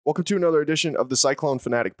Welcome to another edition of the Cyclone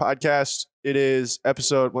Fanatic podcast. It is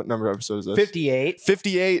what number of episode is this? 58.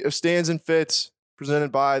 58 of Stands and Fits,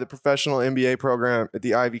 presented by the Professional MBA program at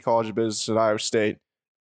the Ivy College of Business at Iowa State.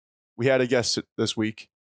 We had a guest this week.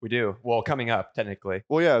 We do. Well, coming up, technically.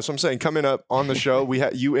 Well, yeah, so I'm saying coming up on the show,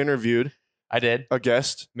 you interviewed I did. a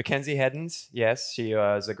guest. Mackenzie Heddens. Yes, she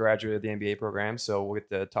is a graduate of the MBA program, so we'll get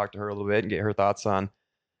to talk to her a little bit and get her thoughts on,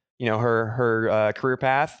 her career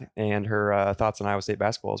path and her thoughts on Iowa State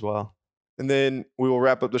basketball as well. And then we will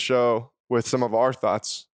wrap up the show with some of our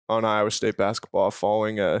thoughts on Iowa State basketball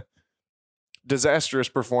following a disastrous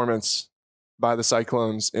performance by the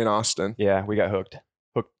Cyclones in Austin. Yeah, we got hooked.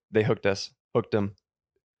 They hooked us. Hooked them.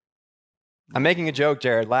 I'm making a joke,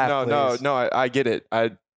 Jared. Laugh, please. No, I get it.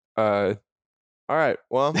 All right,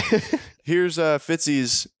 well, here's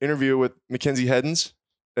Fitzy's interview with Mackenzie Heddens,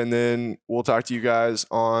 and then we'll talk to you guys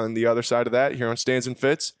on the other side of that here on Stands and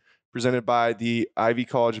Fits, presented by the Ivy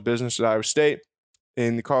College of Business at Iowa State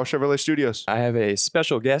in the Carl Chevrolet Studios. I have a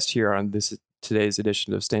special guest here on today's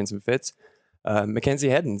edition of Stands and Fits. Mackenzie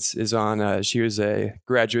Heddens is on. She was a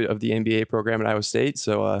graduate of the MBA program at Iowa State.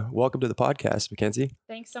 So welcome to the podcast, Mackenzie.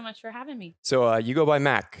 Thanks so much for having me. So you go by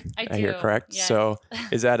Mac. I do. Hear, correct? Yes. So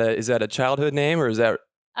is that a childhood name, or is that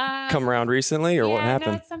come around recently, or what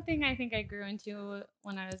happened? No, it's something I think I grew into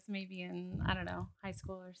when I was maybe in, high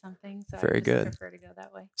school or something. So Very I just good. prefer to go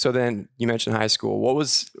that way. So then you mentioned high school. What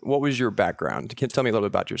was your background? Can you tell me a little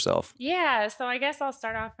bit about yourself? Yeah, so I guess I'll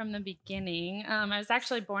start off from the beginning. I was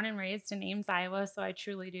actually born and raised in Ames, Iowa, so I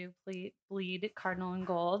truly do bleed Cardinal and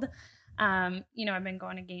Gold. I've been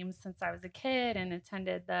going to games since I was a kid and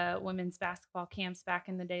attended the women's basketball camps back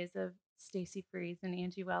in the days of Stacy Freeze and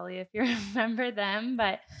Angie Welly, if you remember them.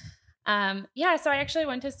 But so I actually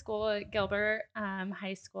went to school at Gilbert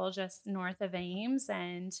High School just north of Ames.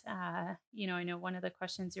 And, I know one of the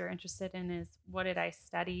questions you're interested in is what did I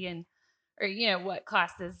study or what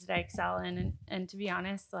classes did I excel in? And to be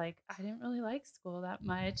honest, I didn't really like school that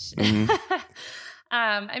much. Mm-hmm.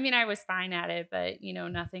 I was fine at it, but,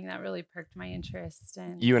 nothing that really perked my interest.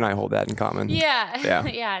 And You and I hold that in common. yeah,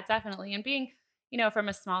 yeah, definitely. And being, from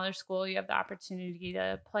a smaller school, you have the opportunity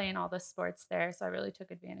to play in all the sports there. So I really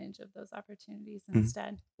took advantage of those opportunities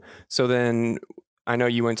instead. So then I know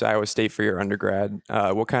you went to Iowa State for your undergrad.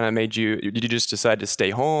 What kind of did you just decide to stay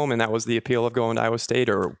home and that was the appeal of going to Iowa State,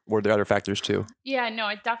 or were there other factors too? Yeah, no,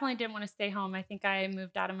 I definitely didn't want to stay home. I think I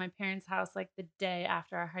moved out of my parents' house the day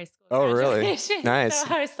after our high school Oh, really? graduation. Nice.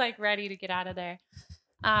 So I was ready to get out of there.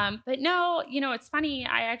 But no, it's funny.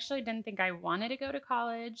 I actually didn't think I wanted to go to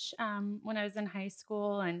college when I was in high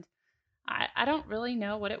school. And I don't really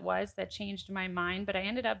know what it was that changed my mind, but I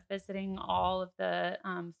ended up visiting all of the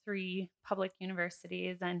 3 public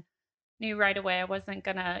universities and knew right away I wasn't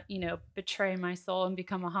going to, betray my soul and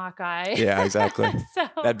become a Hawkeye. Yeah, exactly. So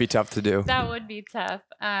That'd be tough to do. that would be tough.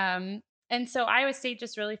 And so Iowa State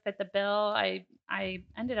just really fit the bill. I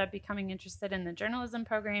ended up becoming interested in the journalism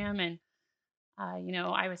program, and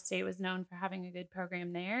Iowa State was known for having a good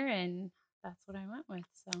program there, and that's what I went with.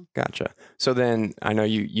 So Gotcha. So then I know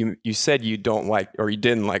you said you don't like, or you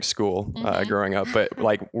didn't like school growing up, but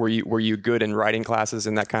were you good in writing classes,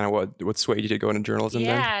 and that kind of what swayed you to go into journalism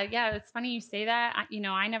then? Yeah. It's funny you say that.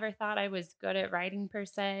 I never thought I was good at writing per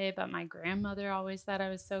se, but my grandmother always said I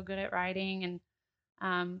was so good at writing,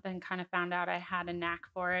 and then kind of found out I had a knack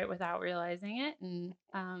for it without realizing it. And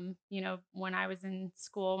when I was in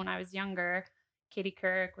school, when I was younger, Katie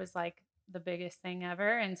Couric was the biggest thing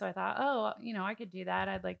ever. And so I thought, I could do that.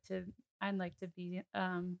 I'd like to be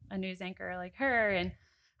a news anchor like her. And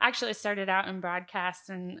actually started out in broadcast,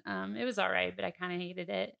 and it was all right, but I kind of hated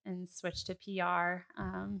it and switched to PR,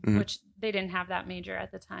 which they didn't have that major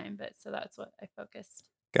at the time. But so that's what I focused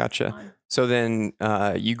Gotcha. on. So then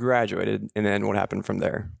you graduated, and then what happened from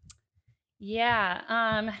there?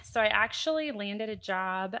 Yeah. So I actually landed a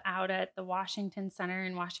job out at the Washington Center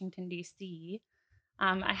in Washington, D.C.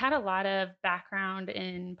 I had a lot of background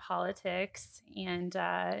in politics and,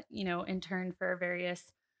 interned for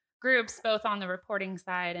various groups, both on the reporting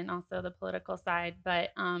side and also the political side. But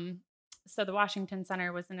so the Washington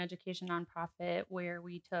Center was an education nonprofit where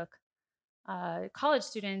we took college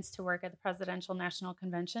students to work at the presidential national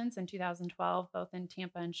conventions in 2012, both in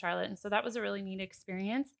Tampa and Charlotte. And so that was a really neat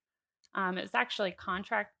experience. It was actually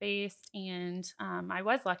contract based, and I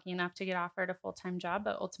was lucky enough to get offered a full-time job,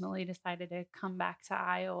 but ultimately decided to come back to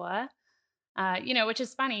Iowa, which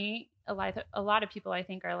is funny. A lot of people I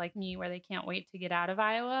think are like me, where they can't wait to get out of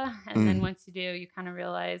Iowa. And then once you do, you kind of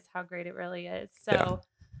realize how great it really is. So,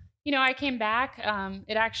 I came back.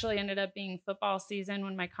 It actually ended up being football season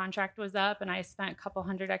when my contract was up, and I spent a couple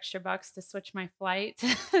 $100 extra to switch my flight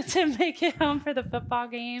to make it home for the football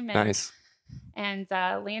game. Nice. And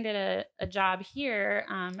landed a job here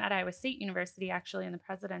at Iowa State University, actually in the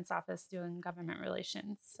president's office doing government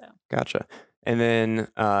relations. So Gotcha. And then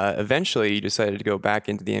eventually you decided to go back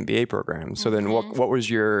into the MBA program. So then what was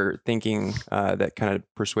your thinking that kind of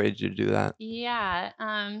persuaded you to do that? Yeah.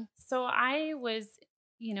 So I was,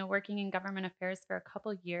 working in government affairs for a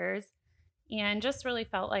couple years and just really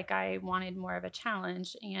felt like I wanted more of a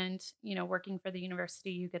challenge. And, working for the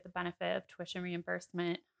university, you get the benefit of tuition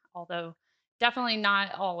reimbursement, although definitely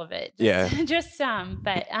not all of it. Just some,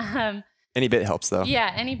 but any bit helps though.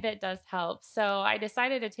 Yeah, any bit does help. So I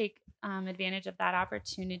decided to take advantage of that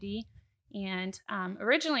opportunity. And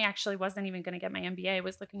originally actually wasn't even going to get my MBA. I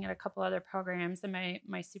was looking at a couple other programs, and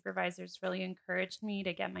my supervisors really encouraged me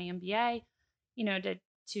to get my MBA,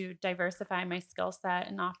 to diversify my skill set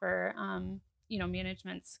and offer,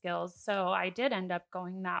 management skills. So I did end up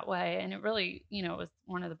going that way. And it really, was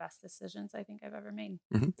one of the best decisions I think I've ever made.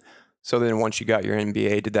 Mm-hmm. So then once you got your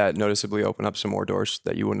MBA, did that noticeably open up some more doors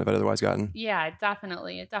that you wouldn't have otherwise gotten? Yeah,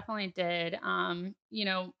 definitely. It definitely did.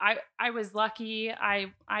 I was lucky.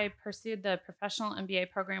 I pursued the professional MBA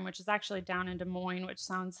program, which is actually down in Des Moines, which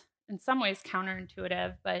sounds in some ways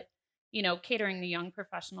counterintuitive, but catering to young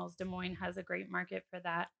professionals, Des Moines has a great market for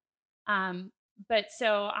that. But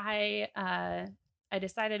so I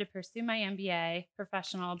decided to pursue my MBA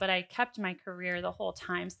professional, but I kept my career the whole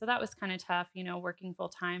time. So that was kind of tough, working full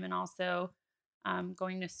time and also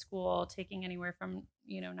going to school, taking anywhere from,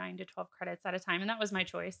 9 to 12 credits at a time. And that was my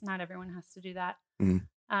choice. Not everyone has to do that.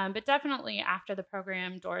 Mm-hmm. But definitely after the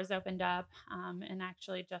program, doors opened up and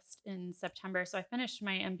actually just in September. So I finished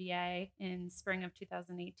my MBA in spring of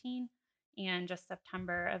 2018. And just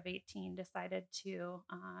September of 18 decided to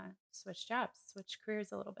switch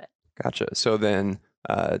careers a little bit. Gotcha. So then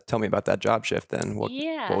tell me about that job shift then. What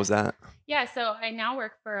was that? Yeah. So I now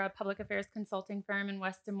work for a public affairs consulting firm in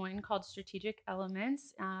West Des Moines called Strategic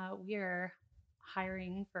Elements. We are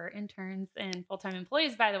hiring for interns and full-time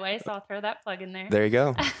employees, by the way. So I'll throw that plug in there. There you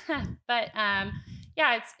go. But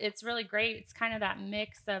it's really great. It's kind of that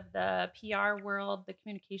mix of the PR world, the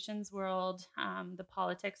communications world, the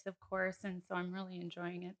politics, of course. And so I'm really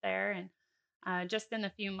enjoying it there. And just in the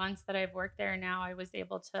few months that I've worked there now, I was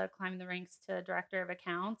able to climb the ranks to director of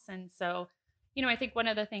accounts. And so, I think one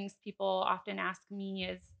of the things people often ask me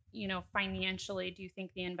is, financially, do you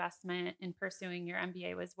think the investment in pursuing your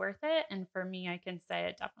MBA was worth it? And for me, I can say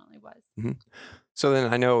it definitely was. Mm-hmm. So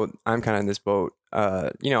then I know I'm kind of in this boat.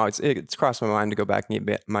 It's crossed my mind to go back and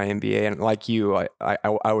get my MBA. And like you,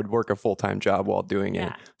 I would work a full-time job while doing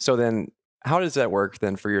it. So then how does that work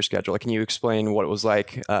then for your schedule? Can you explain what it was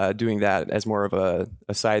like doing that as more of a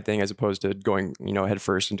side thing as opposed to going, head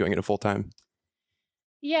first and doing it a full-time?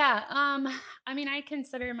 Yeah. I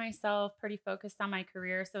consider myself pretty focused on my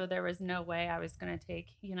career. So there was no way I was going to take,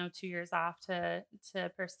 2 years off to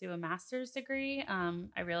pursue a master's degree.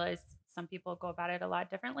 I realized some people go about it a lot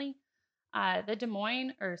differently. So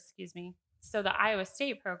the Iowa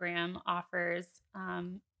State program offers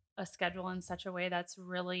a schedule in such a way that's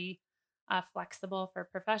really flexible for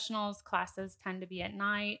professionals. Classes tend to be at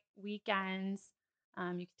night, weekends.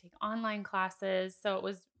 You can take online classes. So it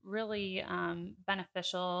was really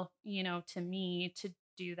beneficial, to me to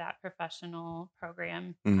do that professional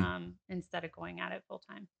program instead of going at it full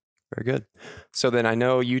time. Very good. So then I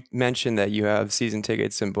know you mentioned that you have season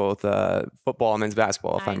tickets in both football and men's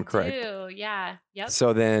basketball, if I'm correct. I do, yeah. Yep.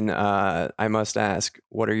 So then I must ask,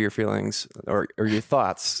 what are your feelings or your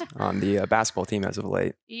thoughts on the basketball team as of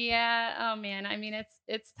late? Yeah. Oh, man.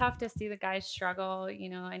 It's tough to see the guys struggle.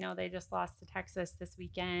 I know they just lost to Texas this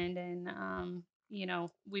weekend and,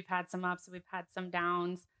 we've had some ups, we've had some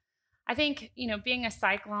downs. I think, being a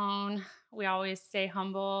Cyclone, we always stay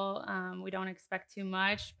humble. We don't expect too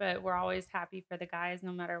much, but we're always happy for the guys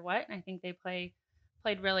no matter what. And I think they played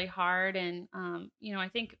really hard. And, I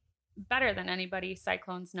think better than anybody,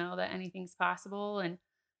 Cyclones know that anything's possible. And,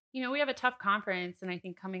 we have a tough conference. And I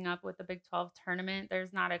think coming up with the Big 12 tournament,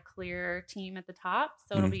 there's not a clear team at the top.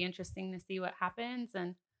 So it'll be interesting to see what happens.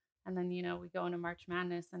 And then, we go into March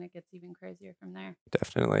Madness and it gets even crazier from there.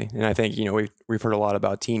 Definitely. And I think, we've heard a lot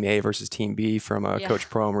about Team A versus Team B from Coach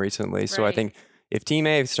Prohm recently. So I think if Team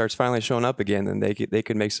A starts finally showing up again, then they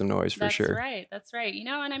could make some noise for sure. That's right.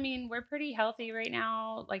 And we're pretty healthy right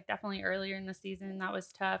now. Like definitely earlier in the season, that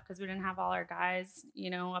was tough because we didn't have all our guys,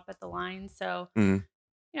 up at the line. So,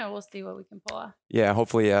 we'll see what we can pull off. Yeah,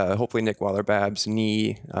 hopefully Nick Weiler-Babb's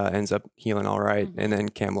knee ends up healing all right, and then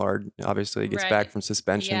Cam Lard obviously gets back from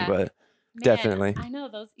suspension. Yeah. But Definitely. I know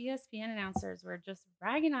those ESPN announcers were just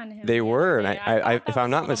ragging on him. They the were, other and day. I thought if that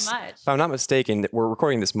I'm was not a little much. if I'm not mistaken, we're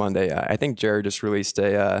recording this Monday. I think Jared just released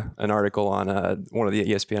an article on one of the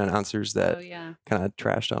ESPN announcers that kind of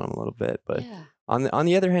trashed on him a little bit. But on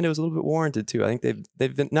the other hand, it was a little bit warranted too. I think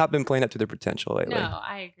they've not been playing up to their potential lately. No,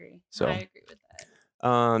 I agree. So I agree with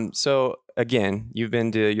that. So again, you've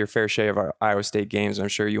been to your fair share of our Iowa State games. I'm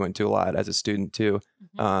sure you went to a lot as a student too.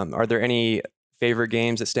 Mm-hmm. Are there any favorite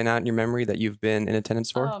games that stand out in your memory that you've been in attendance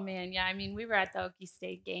for? Oh man, yeah. I mean, we were at the Okie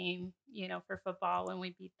State game, for football when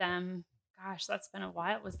we beat them. Gosh, that's been a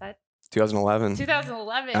while. Was that 2011?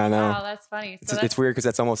 2011. I know. Wow, that's funny. So It's weird because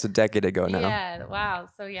that's almost a decade ago now. Yeah. Wow.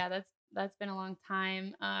 So yeah, that's been a long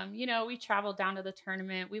time. We traveled down to the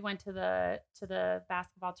tournament. We went to the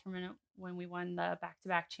basketball tournament when we won the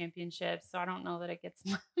back-to-back championships. So I don't know that it gets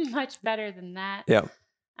much better than that. Yeah.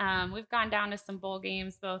 We've gone down to some bowl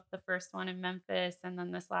games, both the first one in Memphis and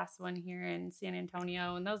then this last one here in San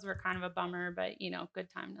Antonio. And those were kind of a bummer, but good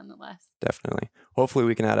time nonetheless. Definitely. Hopefully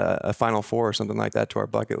we can add a Final Four or something like that to our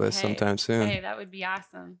bucket list sometime soon. Hey, that would be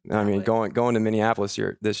awesome. I mean, going to Minneapolis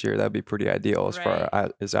this year, that'd be pretty ideal as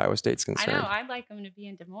far as Iowa State's concerned. I know. I'd like them to be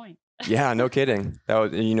in Des Moines. Yeah, no kidding. That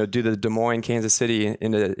would, do the Des Moines, Kansas City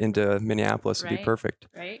into Minneapolis would be perfect.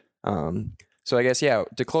 Right. So I guess, to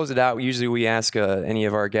close it out, usually we ask any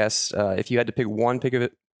of our guests, if you had to pick one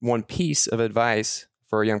piece of advice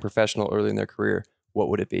for a young professional early in their career, what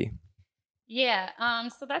would it be? Yeah.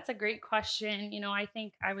 So that's a great question. I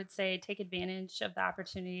think I would say take advantage of the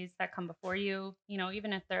opportunities that come before you,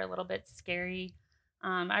 even if they're a little bit scary.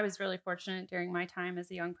 I was really fortunate during my time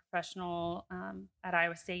as a young professional at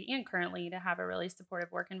Iowa State and currently to have a really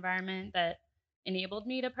supportive work environment that enabled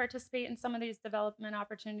me to participate in some of these development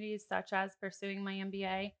opportunities, such as pursuing my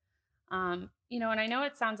MBA. And I know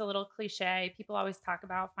it sounds a little cliche. People always talk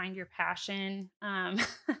about find your passion. And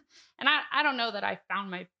I don't know that I found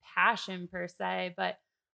my passion per se, but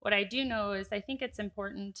what I do know is I think it's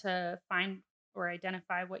important to find or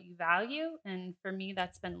identify what you value. And for me,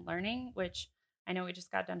 that's been learning, which I know we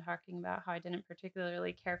just got done talking about how I didn't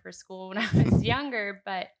particularly care for school when I was younger,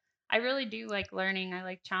 but I really do like learning. I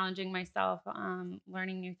like challenging myself,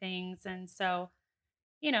 learning new things. And so,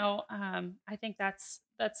 I think that's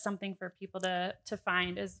something for people to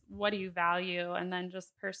find is what do you value, and then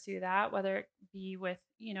just pursue that, whether it be with,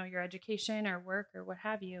 your education or work or what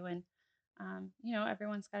have you. And,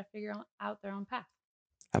 everyone's got to figure out their own path.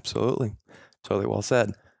 Absolutely. Totally well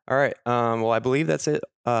said. All right. Well, I believe that's it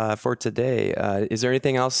for today. Is there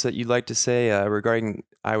anything else that you'd like to say regarding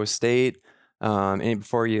Iowa State? Any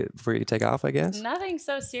before you take off, I guess? Nothing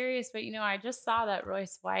so serious, but I just saw that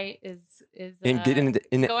Royce White is going into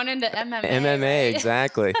MMA. MMA, right?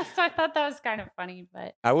 Exactly. So I thought that was kind of funny,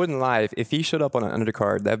 but I wouldn't lie. If he showed up on an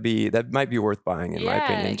undercard, that might be worth buying in my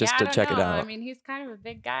opinion, just to check it out. I mean, he's kind of a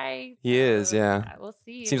big guy. He is, yeah. We'll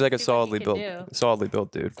see. Seems like a solidly built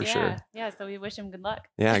dude for sure. Yeah. So we wish him good luck.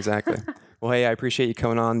 Yeah, exactly. Well, hey, I appreciate you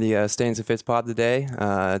coming on the Stains and Fits pod today.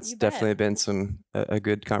 It's definitely been a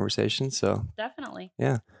good conversation. So definitely.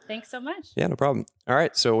 Yeah. Thanks so much. Yeah, no problem. All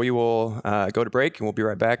right, so we will go to break, and we'll be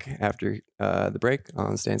right back after the break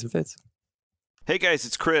on Stains and Fits. Hey guys,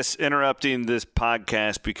 it's Chris interrupting this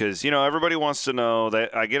podcast because, everybody wants to know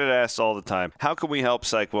that I get it asked all the time. How can we help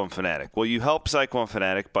Psych One Fanatic? Well, you help Psych One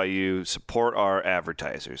Fanatic by you support our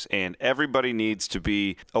advertisers, and everybody needs to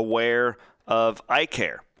be aware of eye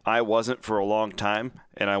care. I wasn't for a long time,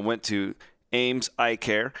 and I went to Ames Eye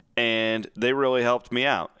Care, and they really helped me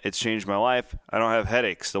out. It's changed my life. I don't have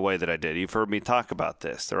headaches the way that I did. You've heard me talk about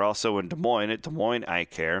this. They're also in Des Moines at Des Moines Eye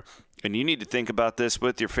Care, and you need to think about this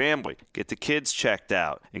with your family. Get the kids checked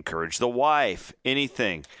out. Encourage the wife.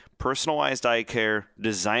 Anything. Personalized eye care,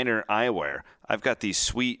 designer eyewear. I've got these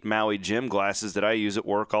sweet Maui gym glasses that I use at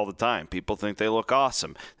work all the time. People think they look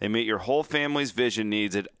awesome. They meet your whole family's vision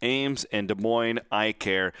needs at Ames and Des Moines Eye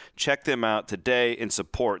Care. Check them out today and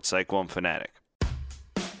support Psych One Fanatic.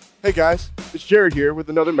 Hey guys, it's Jared here with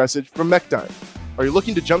another message from Mechdyne. Are you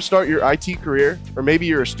looking to jumpstart your IT career, or maybe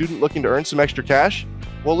you're a student looking to earn some extra cash?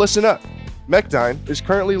 Well, listen up. Mechdyne is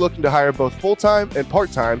currently looking to hire both full-time and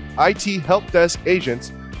part-time IT help desk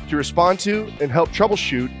agents to respond to and help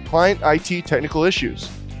troubleshoot client IT technical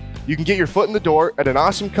issues. You can get your foot in the door at an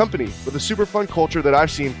awesome company with a super fun culture that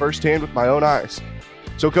I've seen firsthand with my own eyes.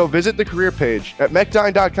 So go visit the career page at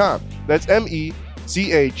mechdyne.com. That's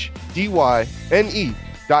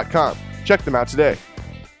MECHDYNE.com. Check them out today.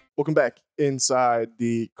 Welcome back inside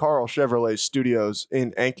the Carl Chevrolet Studios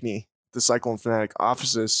in Ankeny, the Psych One Fanatic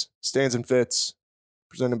offices. Stands and Fits,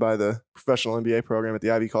 presented by the Professional MBA program at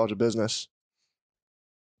the Ivy College of Business.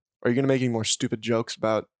 Are you going to make any more stupid jokes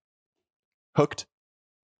about Hooked?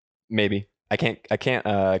 Maybe. I can't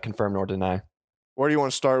confirm nor deny. Where do you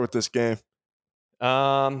want to start with this game?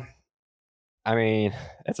 I mean,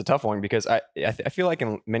 it's a tough one because I feel like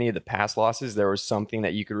in many of the past losses, there was something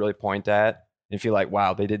that you could really point at and feel like,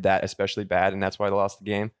 wow, they did that especially bad, and that's why they lost the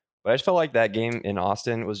game. But I just felt like that game in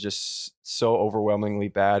Austin was just so overwhelmingly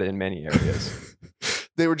bad in many areas.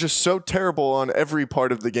 They were just so terrible on every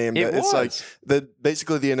part of the game. That it's like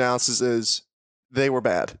basically the analysis is they were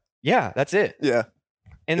bad. Yeah, that's it. Yeah.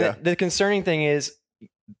 And the concerning thing is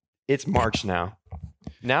it's March now.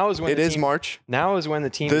 Now is when March. Now is when the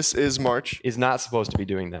team This is March. is not supposed to be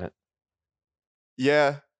doing that.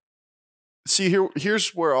 Yeah. See,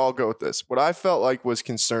 here's where I'll go with this. What I felt like was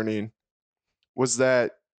concerning was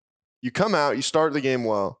that you come out, you start the game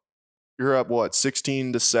well. You're up,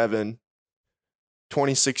 16-7,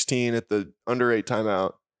 2016 at the under 8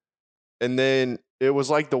 timeout. And then it was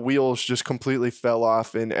like the wheels just completely fell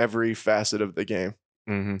off in every facet of the game.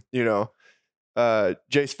 Mm-hmm. You know,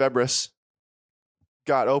 Jace Febres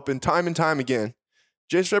got open time and time again.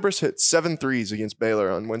 Jace Febres hit 7 threes against Baylor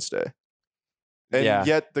on Wednesday. And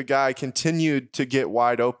yet the guy continued to get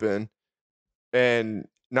wide open and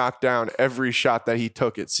knock down every shot that he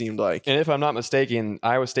took, it seemed like. And if I'm not mistaken,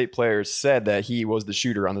 Iowa State players said that he was the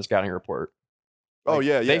shooter on the scouting report.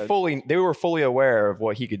 They were fully aware of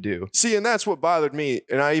what he could do. See, and that's what bothered me.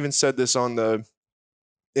 And I even said this on the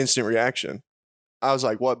instant reaction. I was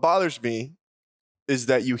like, what bothers me is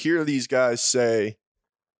that you hear these guys say,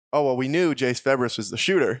 oh, well, we knew Jace Febres was the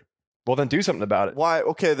shooter. Well, then do something about it. Why?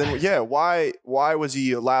 Okay, then why was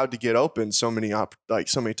he allowed to get open so many times?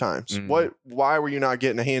 Mm-hmm. Why were you not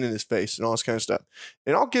getting a hand in his face and all this kind of stuff?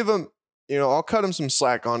 And I'll give him, I'll cut him some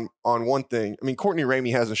slack on one thing. I mean, Courtney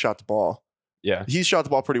Ramey hasn't shot the ball. Yeah. He's shot the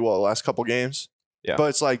ball pretty well the last couple games. Yeah. But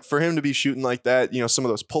it's like for him to be shooting like that, some of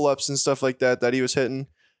those pull-ups and stuff like that he was hitting.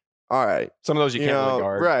 All right. Some of those you can't really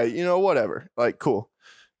guard. Right. Whatever. Like, cool.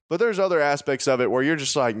 But there's other aspects of it where you're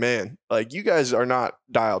just like, man, like you guys are not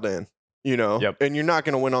dialed in, Yep. and you're not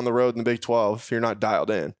going to win on the road in the Big 12 if you're not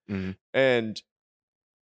dialed in. Mm-hmm. And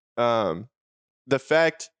the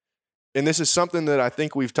fact, and this is something that I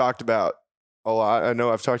think we've talked about a lot. I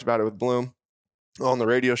know I've talked about it with Bloom on the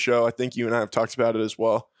radio show. I think you and I have talked about it as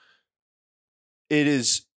well. It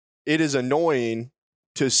is annoying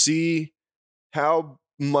to see how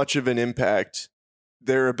much of an impact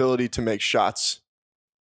their ability to make shots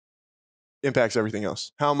impacts everything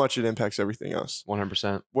else. How much it impacts everything else.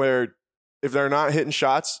 100%. Where if they're not hitting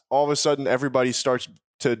shots, all of a sudden everybody starts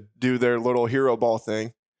to do their little hero ball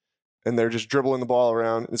thing and they're just dribbling the ball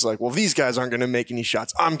around. It's like, well, these guys aren't going to make any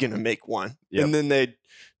shots. I'm going to make one. Yep. And then they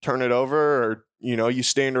turn it over, or, you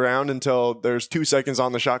stand around until there's 2 seconds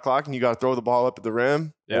on the shot clock and you got to throw the ball up at the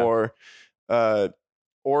rim. Yeah.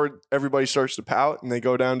 Or everybody starts to pout and they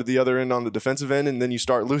go down to the other end on the defensive end, and then you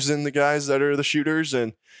start losing the guys that are the shooters.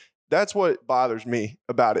 And that's what bothers me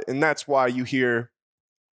about it. And that's why you hear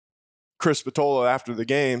Chris Spatola after the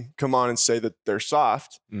game come on and say that they're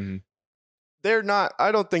soft. Mm-hmm. They're not.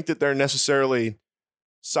 I don't think that they're necessarily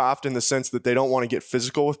soft in the sense that they don't want to get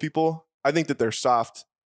physical with people. I think that they're soft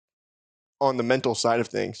on the mental side of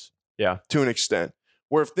things. Yeah. To an extent.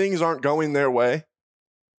 Where if things aren't going their way,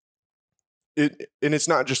 and it's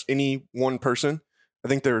not just any one person. I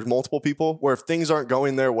think there's multiple people where if things aren't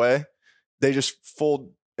going their way, they just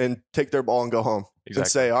fold and take their ball and go home. Exactly.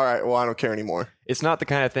 And say, all right, well, I don't care anymore. It's not the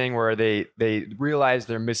kind of thing where they realize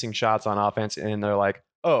they're missing shots on offense and they're like,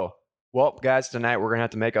 oh, well, guys, tonight we're going to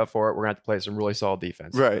have to make up for it. We're going to have to play some really solid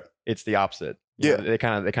defense. Right. It's the opposite. Yeah. They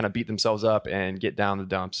kind of beat themselves up and get down the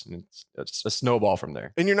dumps, and it's a snowball from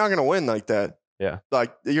there. And you're not going to win like that. Yeah.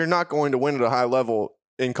 Like you're not going to win at a high level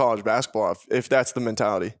in college basketball if that's the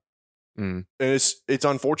mentality. Mm. And it's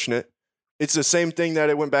unfortunate. It's the same thing that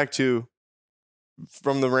it went back to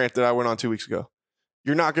from the rant that I went on 2 weeks ago.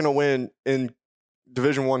 You're not going to win in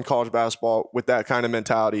Division I college basketball with that kind of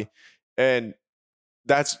mentality. And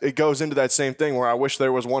it goes into that same thing where I wish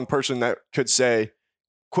there was one person that could say,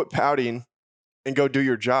 quit pouting and go do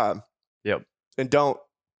your job. Yep. And don't,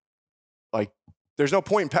 there's no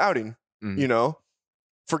point in pouting,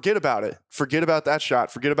 Forget about it. Forget about that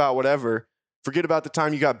shot. Forget about whatever. Forget about the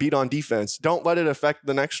time you got beat on defense. Don't let it affect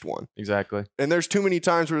the next one. Exactly. And there's too many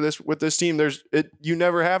times where with this team, you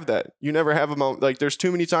never have that. You never have a moment. There's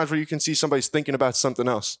too many times where you can see somebody's thinking about something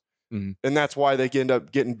else. Mm-hmm. And that's why they end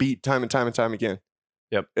up getting beat time and time and time again.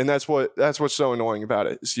 Yep. And that's what's so annoying about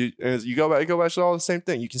it. So you go back to all the same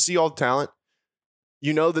thing. You can see all the talent.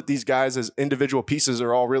 You know that these guys as individual pieces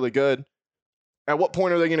are all really good. At what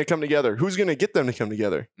point are they going to come together? Who's going to get them to come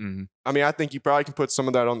together? Mm-hmm. I mean, I think you probably can put some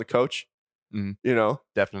of that on the coach,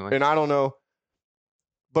 Definitely. And I don't know.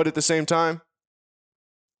 But at the same time,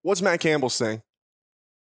 what's Matt Campbell's thing?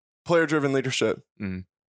 Player-driven leadership. Mhm.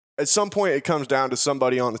 At some point, it comes down to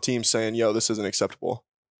somebody on the team saying, yo, this isn't acceptable.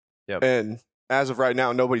 Yep. And as of right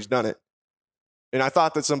now, nobody's done it. And I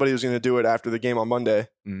thought that somebody was going to do it after the game on Monday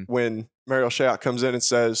when Mariel Shayok comes in and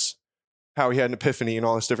says how he had an epiphany and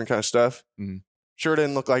all this different kind of stuff. Sure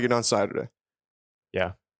didn't look like it on Saturday.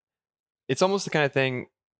 Yeah. It's almost the kind of thing,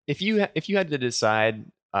 if you had to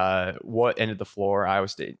decide what end of the floor Iowa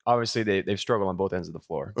State, obviously they've struggled on both ends of the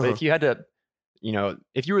floor. But if you had to,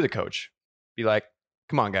 if you were the coach, be like,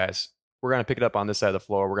 come on, guys, we're going to pick it up on this side of the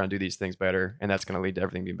floor. We're going to do these things better, and that's going to lead to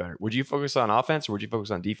everything being better. Would you focus on offense or would you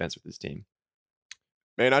focus on defense with this team?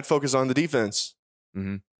 Man, I'd focus on the defense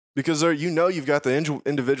because you've got the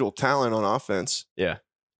individual talent on offense. Yeah.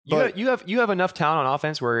 You have enough talent on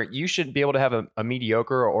offense where you should be able to have a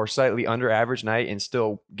mediocre or slightly under average night and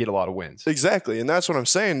still get a lot of wins. Exactly. And that's what I'm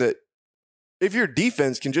saying, that if your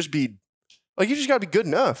defense can just be like, you just got to be good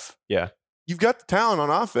enough. Yeah. You've got the talent on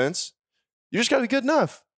offense. You just got to be good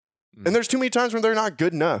enough. And there's too many times when they're not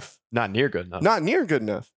good enough. Not near good enough. Not near good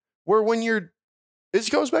enough. Where when it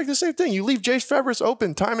goes back to the same thing. You leave Jace Febres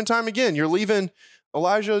open time and time again. You're leaving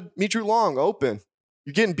Elijah Mitru-Long open.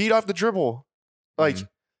 You're getting beat off the dribble. Like,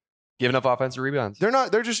 giving up offensive rebounds.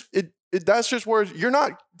 That's just where you're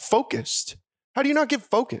not focused. How do you not get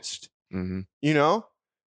focused? And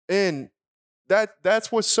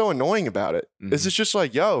that's what's so annoying about it. Is it's just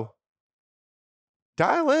like, yo,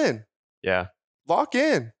 dial in. Yeah. Lock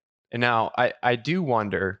in. And now I do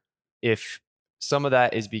wonder if some of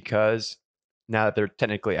that is because now that they're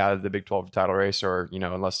technically out of the Big 12 title race, or,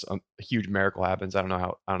 unless a huge miracle happens, I don't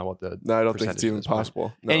know what the No, I don't think it's even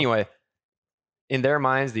possible. No. Anyway, in their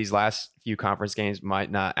minds, these last few conference games might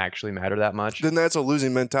not actually matter that much. Then that's a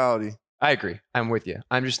losing mentality. I agree. I'm with you.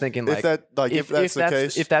 I'm just thinking if that's the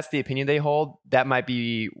case, if that's the opinion they hold, that might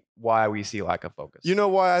be why we see lack of focus. You know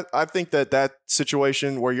why? I think that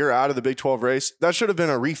situation where you're out of the Big 12 race, that should have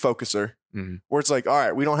been a refocuser where it's like, all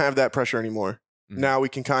right, we don't have that pressure anymore. Now we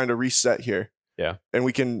can kind of reset here. Yeah. And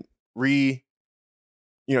we can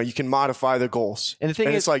you can modify the goals. And the thing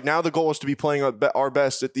is, it's like, now the goal is to be playing our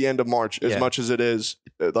best at the end of March as much as it is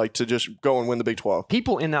like to just go and win the Big 12.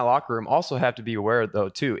 People in that locker room also have to be aware, though,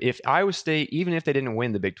 too. If Iowa State, even if they didn't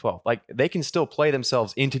win the Big 12, like, they can still play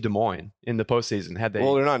themselves into Des Moines in the postseason.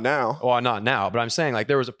 Well, they're not now. Well, not now, but I'm saying, like,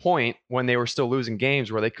 there was a point when they were still losing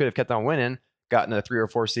games where they could have kept on winning, gotten a 3 or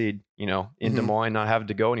 4 seed, in Des Moines, not having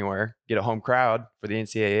to go anywhere, get a home crowd for the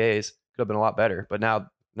NCAAs. Could have been a lot better. But now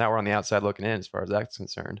we're on the outside looking in as far as that's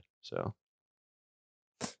concerned. So,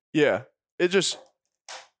 yeah,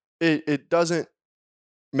 it doesn't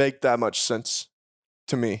make that much sense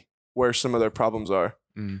to me where some of their problems are,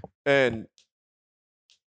 and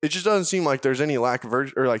it just doesn't seem like there's any lack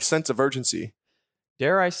of sense of urgency.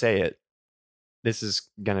 Dare I say it? This is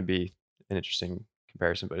gonna be an interesting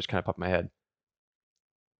comparison, but it's kind of popped in my head.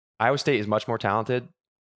 Iowa State is much more talented.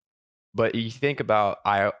 But you think about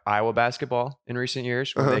Iowa basketball in recent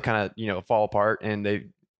years, where they kind of fall apart and they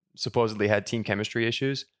supposedly had team chemistry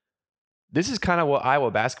issues. This is kind of what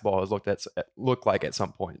Iowa basketball has looked like at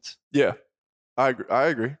some points. Yeah, I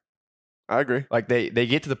agree. Like they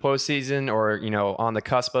get to the postseason, or on the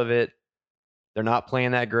cusp of it, they're not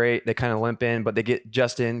playing that great. They kind of limp in, but they get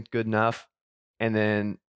just in good enough, and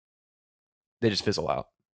then they just fizzle out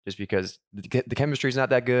just because the chemistry is not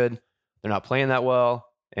that good. They're not playing that well.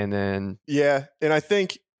 And then, yeah. And I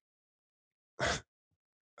think, I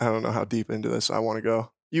don't know how deep into this I want to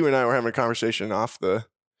go. You and I were having a conversation off the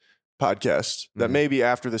podcast that maybe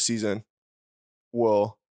after the season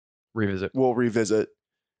we'll revisit.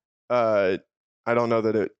 I don't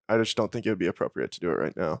know I just don't think it would be appropriate to do it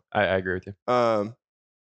right now. I agree with you.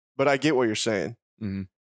 But I get what you're saying.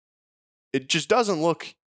 It just doesn't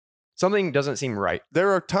look. Something doesn't seem right.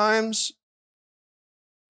 There are times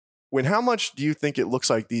when, how much do you think it looks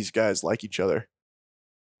like these guys like each other?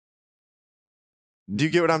 Do you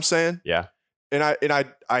get what I'm saying? Yeah. And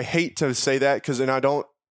I hate to say that because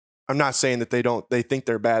I'm not saying that they think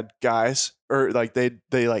they're bad guys or like they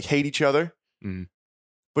like hate each other.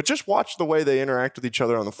 But just watch the way they interact with each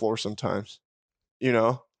other on the floor sometimes.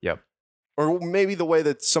 Yep. Or maybe the way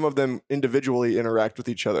that some of them individually interact with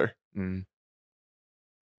each other.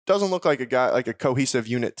 Doesn't look like a cohesive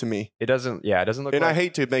unit to me. It doesn't. Yeah, it doesn't look. And I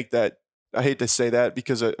hate to say that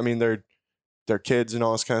because I mean they're kids and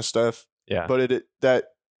all this kind of stuff. Yeah. But that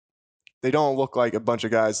they don't look like a bunch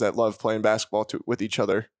of guys that love playing basketball with each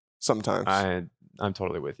other sometimes. I'm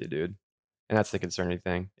totally with you, dude. And that's the concerning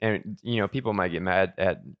thing. And people might get mad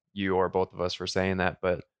at you or both of us for saying that,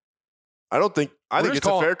 but I think it's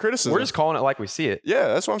a fair criticism. We're just calling it like we see it. Yeah,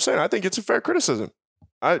 that's what I'm saying. I think it's a fair criticism.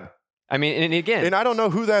 I mean, and again, And I don't know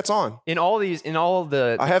who that's on. in all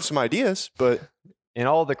the I have some ideas, but in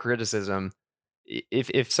all the criticism,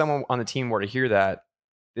 if someone on the team were to hear that,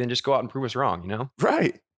 then just go out and prove us wrong, you know?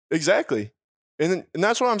 right, exactly. And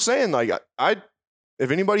that's what I'm saying. Like, I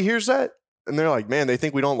if anybody hears that and they're like, man, they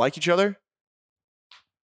think we don't like each other.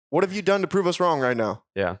 What have you done to prove us wrong right now?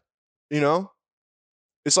 Yeah. You know,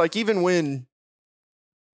 it's like even when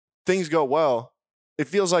things go well, it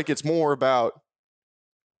feels like it's more about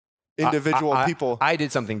individual people. I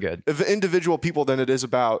did something good. Of individual people than it is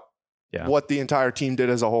about what the entire team did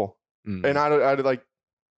as a whole. Mm. And I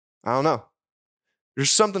don't know.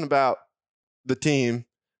 There's something about the team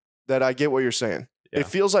that I get what you're saying. Yeah. It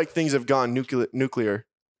feels like things have gone nuclear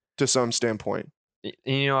to some standpoint.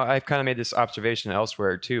 You know, I've kind of made this observation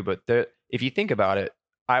elsewhere too, but if you think about it,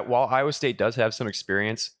 while Iowa State does have some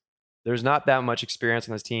experience, there's not that much experience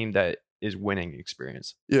on this team that is winning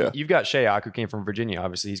experience. Yeah. You've got Shayok, who came from Virginia.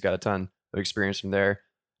 Obviously, he's got a ton of experience from there.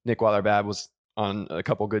 Nick Weiler-Babb was on a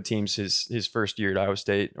couple good teams his first year at Iowa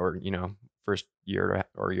State, or, you know, first year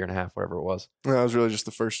or year and a half, whatever it was. No, it was really just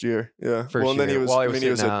the first year. Yeah. First well, and then year. he was. While I he was mean, he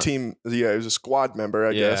was sitting a out. team. Yeah, he was a squad member,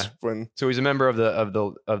 I guess. So he's a member of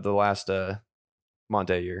the last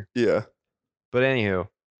Monte year. Yeah. But anywho,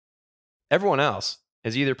 everyone else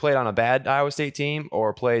has either played on a bad Iowa State team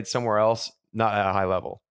or played somewhere else, not at a high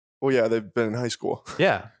level. Well, yeah, they've been in high school.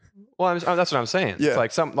 Yeah. Well, that's what I'm saying. Yeah.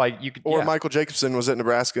 It's like you could. Or yeah. Michael Jacobson was at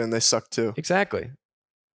Nebraska and they sucked too. Exactly.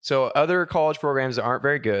 So other college programs that aren't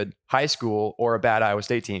very good, high school or a bad Iowa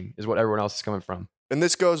State team is what everyone else is coming from. And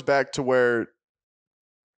this goes back to where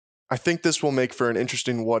I think this will make for an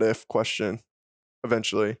interesting what if question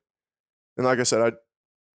eventually. And like I said,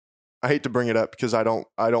 I hate to bring it up because I don't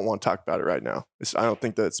want to talk about it right now. I don't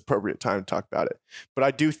think that it's appropriate time to talk about it. But I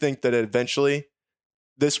do think that eventually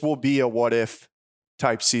this will be a what if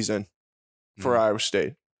type season for Iowa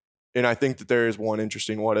State. And I think that there is one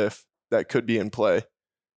interesting what if that could be in play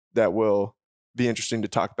that will be interesting to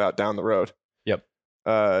talk about down the road. Yep.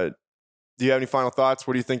 Do you have any final thoughts?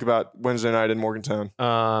 What do you think about Wednesday night in Morgantown?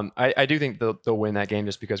 I do think they'll win that game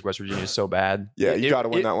just because West Virginia is so bad. Yeah, you got to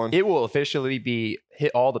win that one. It will officially be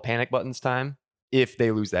hit all the panic buttons time if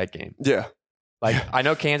they lose that game. Yeah. Like, I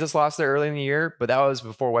know Kansas lost there early in the year, but that was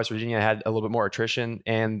before West Virginia had a little bit more attrition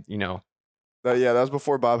and, you know. That was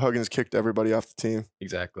before Bob Huggins kicked everybody off the team.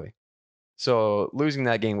 Exactly. So losing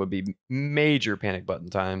that game would be major panic button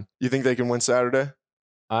time. You think they can win Saturday?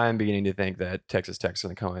 I'm beginning to think that Texas Tech's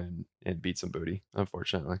going to come in and beat some booty,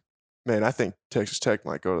 unfortunately. Man, I think Texas Tech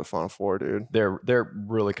might go to the Final Four, dude. They're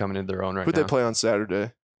really coming into their own right now. Who'd they play on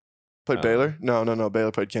Saturday? Played Baylor? No.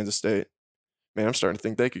 Baylor played Kansas State. Man, I'm starting to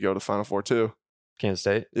think they could go to the Final Four too. Kansas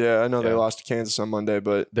State? Yeah, I know they Yeah. lost to Kansas on Monday,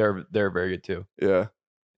 but They're very good too. yeah.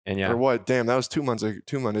 And yeah. Or what? Damn, that was 2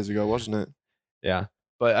 Mondays ago, wasn't it? Yeah.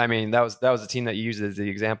 But I mean, that was a team that you used as the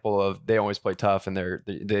example of they always play tough and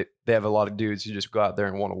they have a lot of dudes who just go out there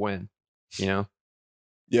and want to win, you know?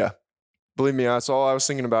 Yeah. Believe me, that's all I was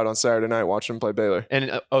thinking about on Saturday night watching them play Baylor.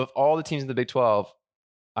 And of all the teams in the Big 12,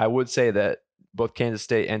 I would say that both Kansas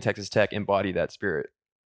State and Texas Tech embody that spirit.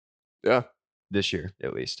 Yeah. This year,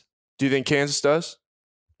 at least. Do you think Kansas does?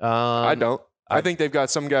 I don't. I think they've got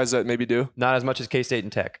some guys that maybe do. Not as much as K-State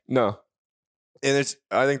and Tech. No. And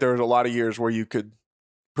I think there was a lot of years where you could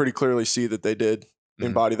pretty clearly see that they did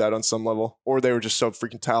embody that on some level, or they were just so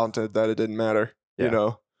freaking talented that it didn't matter, you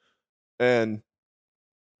know?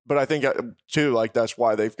 But I think too, like that's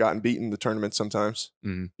why they've gotten beaten in the tournament sometimes,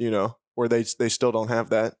 you know, where they still don't have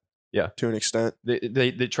that. Yeah. To an extent.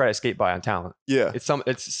 They try to skate by on talent. Yeah.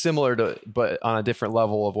 It's similar to, but on a different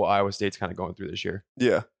level of what Iowa State's kind of going through this year.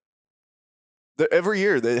 Yeah. Every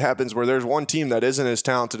year that happens where there's one team that isn't as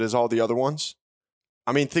talented as all the other ones.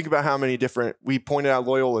 I mean, think about how many different, we pointed out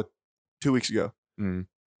Loyola 2 weeks ago. Think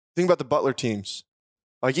about the Butler teams.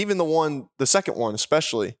 Like even the second one,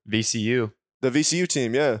 especially. VCU. The VCU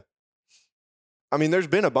team, yeah. I mean, there's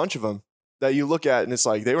been a bunch of them that you look at and it's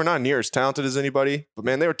like, they were not near as talented as anybody, but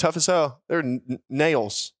man, they were tough as hell. They were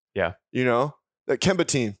nails. Yeah. You know, that Kemba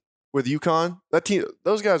team with UConn, that team,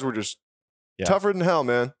 those guys were just tougher than hell,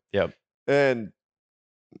 man. Yep. And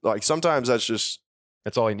like sometimes that's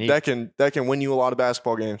all you need. That can win you a lot of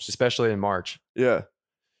basketball games, especially in March. Yeah.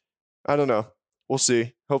 I don't know. We'll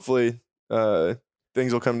see. Hopefully,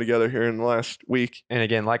 things will come together here in the last week. And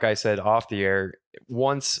again, like I said off the air,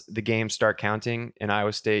 once the games start counting and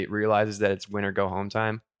Iowa State realizes that it's win or go home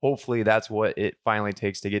time, hopefully that's what it finally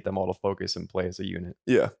takes to get them all to focus and play as a unit.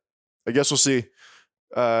 Yeah. I guess we'll see.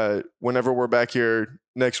 Whenever we're back here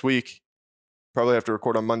next week, probably have to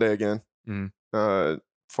record on Monday again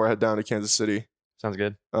before I head down to Kansas City. Sounds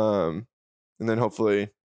good. And then hopefully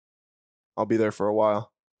I'll be there for a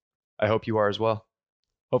while. I hope you are as well.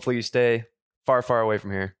 Hopefully you stay far, far away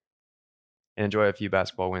from here and enjoy a few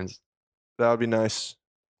basketball wins. That would be nice.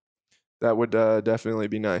 That would definitely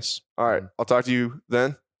be nice. All right. I'll talk to you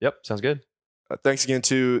then. Yep, sounds good. Thanks again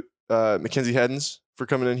to Mackenzie Heddens for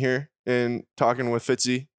coming in here and talking with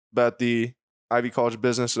Fitzy about the Ivy College of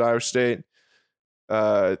Business at Iowa State.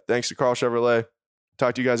 Thanks to Carl Chevrolet.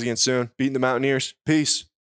 Talk to you guys again soon. Beating the Mountaineers. Peace.